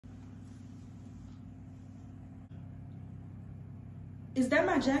Is that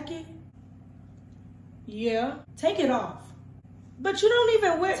my jacket? Yeah. Take it off. But you don't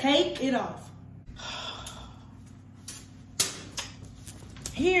even wear. Take it off.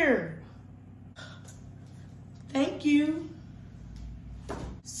 Here. Thank you.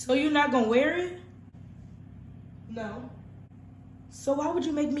 So you're not gonna wear it? No. So why would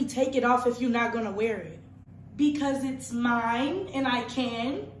you make me take it off if you're not gonna wear it? Because it's mine and I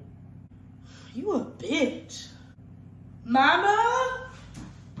can. You a bitch. Mama?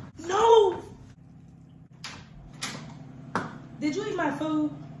 No! Did you eat my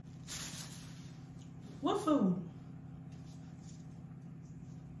food? What food?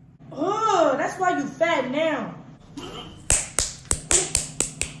 Oh, that's why you fat now.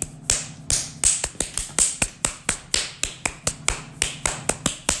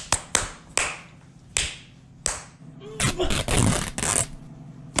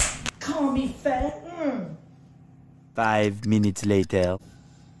 Call me fat. 5 minutes later.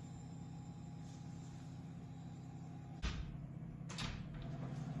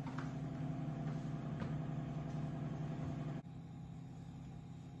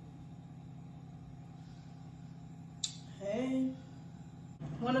 Hey,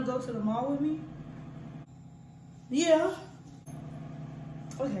 wanna go to the mall with me? Yeah.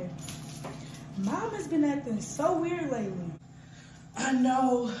 Okay. Mom has been acting so weird lately. I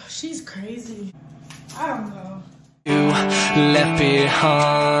know, she's crazy. I don't know. You left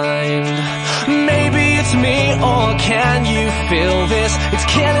behind. Maybe it's me, or can you feel this? It's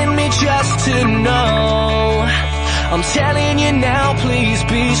killing me just to know. I'm telling you now, please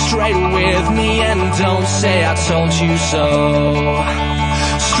be straight with me and don't say I told you so.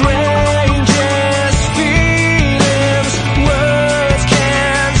 Straight